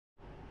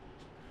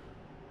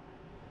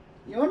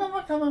You wanna know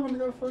what color I'm gonna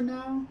go for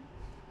now?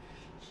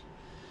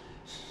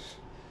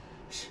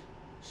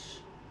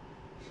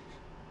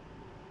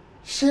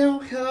 Shell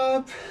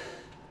cup.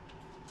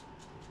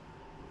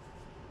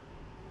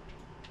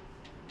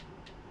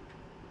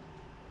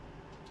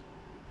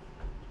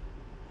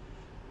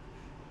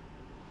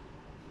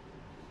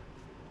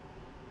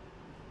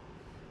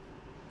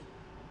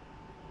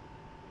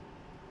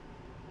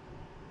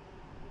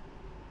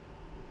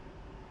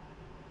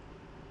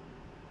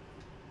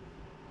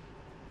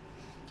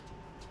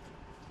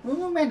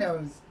 Moo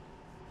Meadows.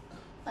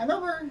 I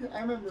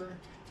remember.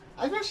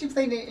 I've actually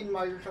played it in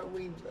Mario Kart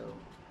Wii though.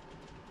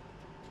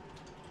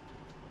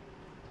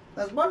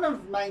 That's one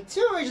of my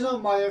 2 original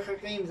Mario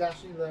Kart games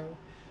actually though.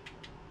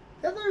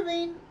 The other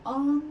being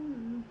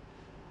oh,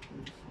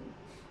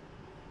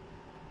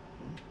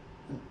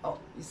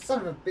 you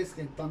son of a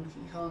biscuit, Donkey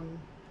Kong.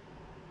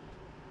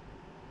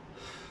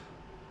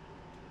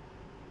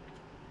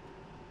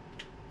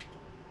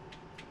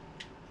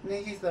 In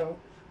any case though.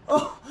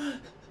 Oh!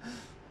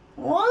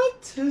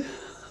 What?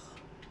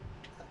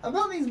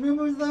 About these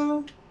rumors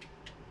though?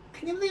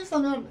 Can you believe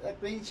someone at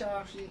Green Show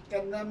actually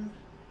get them?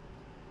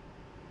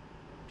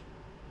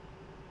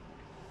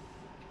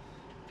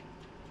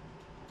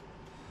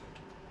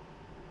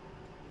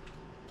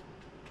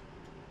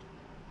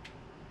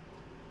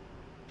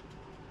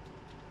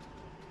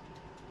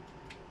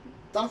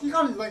 Donkey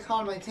Kong is like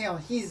on my tail.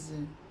 He's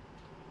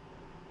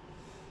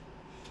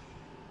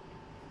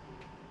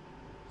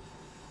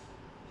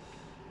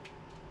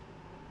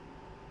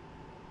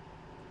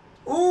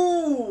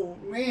ooh,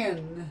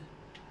 man.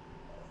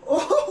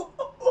 Oh.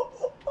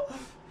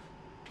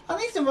 At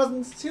least it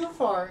wasn't too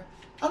far.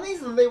 At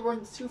least they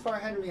weren't too far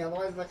ahead of me,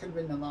 otherwise that could have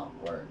been a lot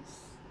worse.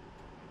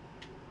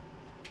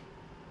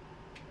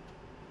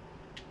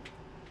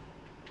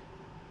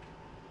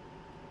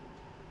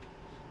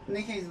 In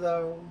any case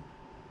though,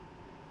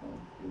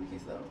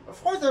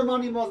 of course there are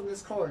money balls in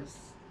this course.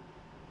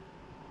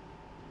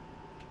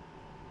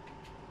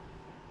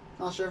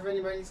 Not sure if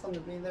anybody's going to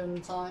be there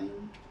in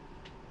time.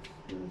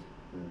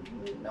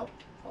 Nope,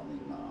 probably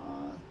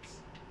not.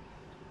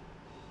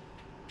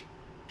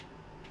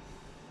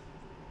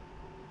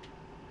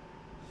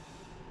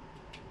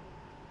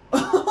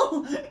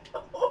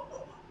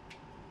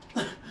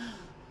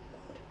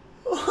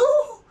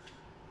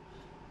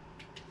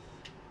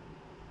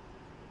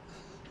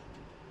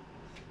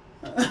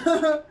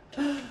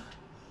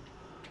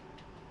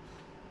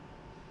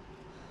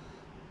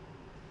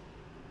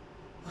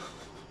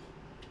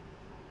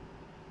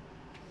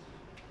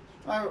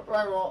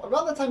 Right, well,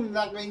 about the time of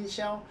that rain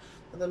show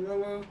with the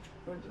Moo,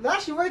 it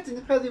actually worked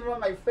incredibly well in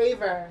my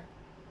favor.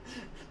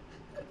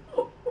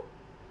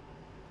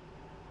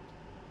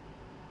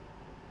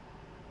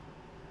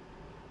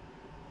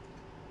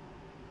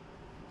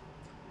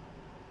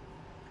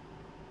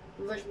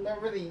 Like,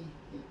 that really,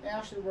 it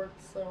actually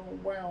worked so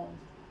well.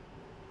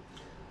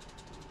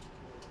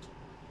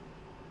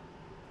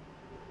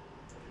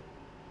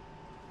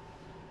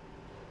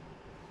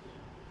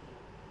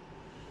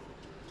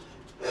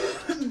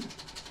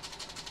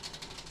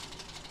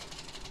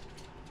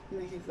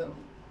 So,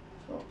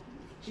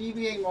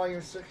 GBA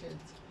Mario Circuit.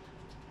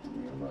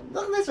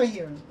 Look at this right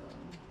here.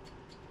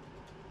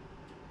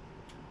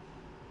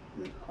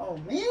 Oh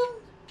man,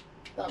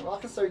 that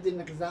rocket star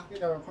didn't exactly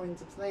go according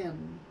to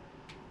plan.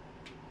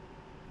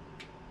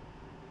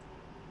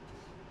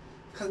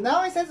 Because now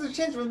I sense a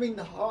chance of being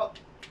hot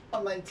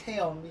on my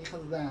tail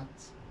because of that.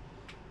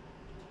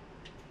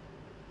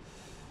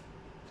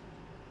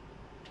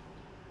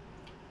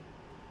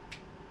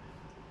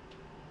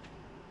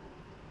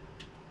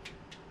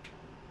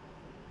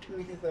 Let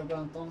me think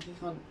about Donkey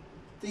Kong.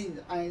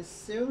 I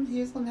assume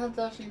he's gonna have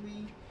to actually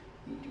be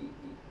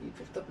he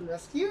picked up and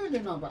rescued or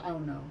not, but I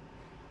don't know.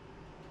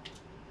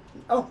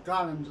 Oh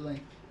god, I'm delayed.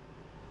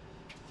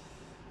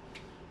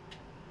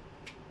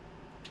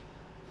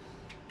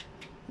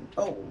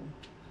 Oh.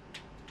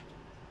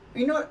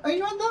 You know what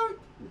though?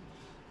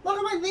 Look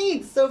at my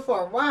leads so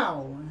far,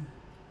 wow.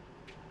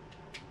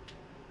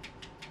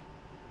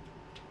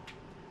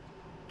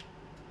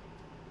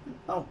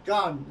 Oh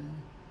god.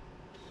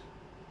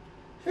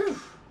 Phew.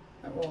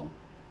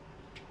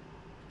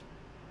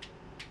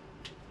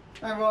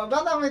 Alright, well,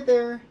 about that right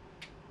there.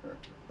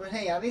 But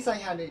hey, at least I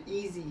had it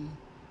easy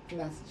in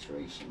that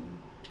situation.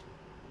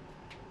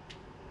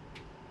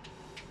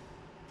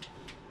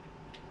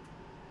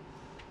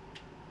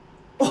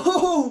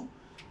 Oh!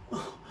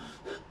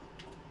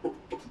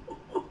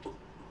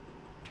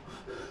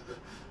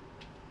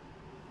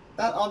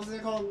 That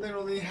obstacle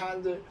literally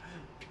had the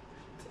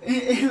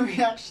in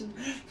reaction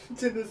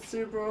to the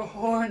super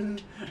horn.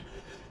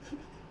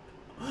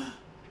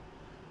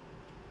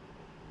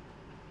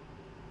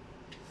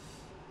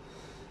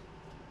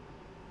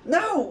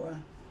 No!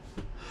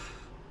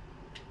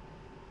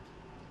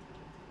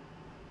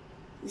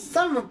 You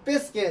son of a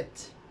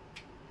biscuit!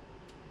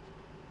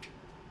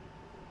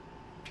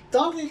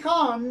 Donkey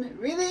Kong?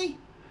 Really?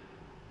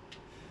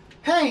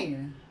 Hey!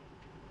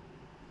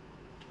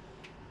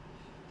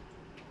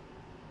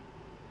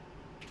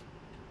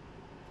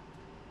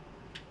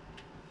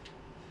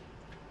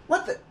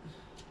 What the?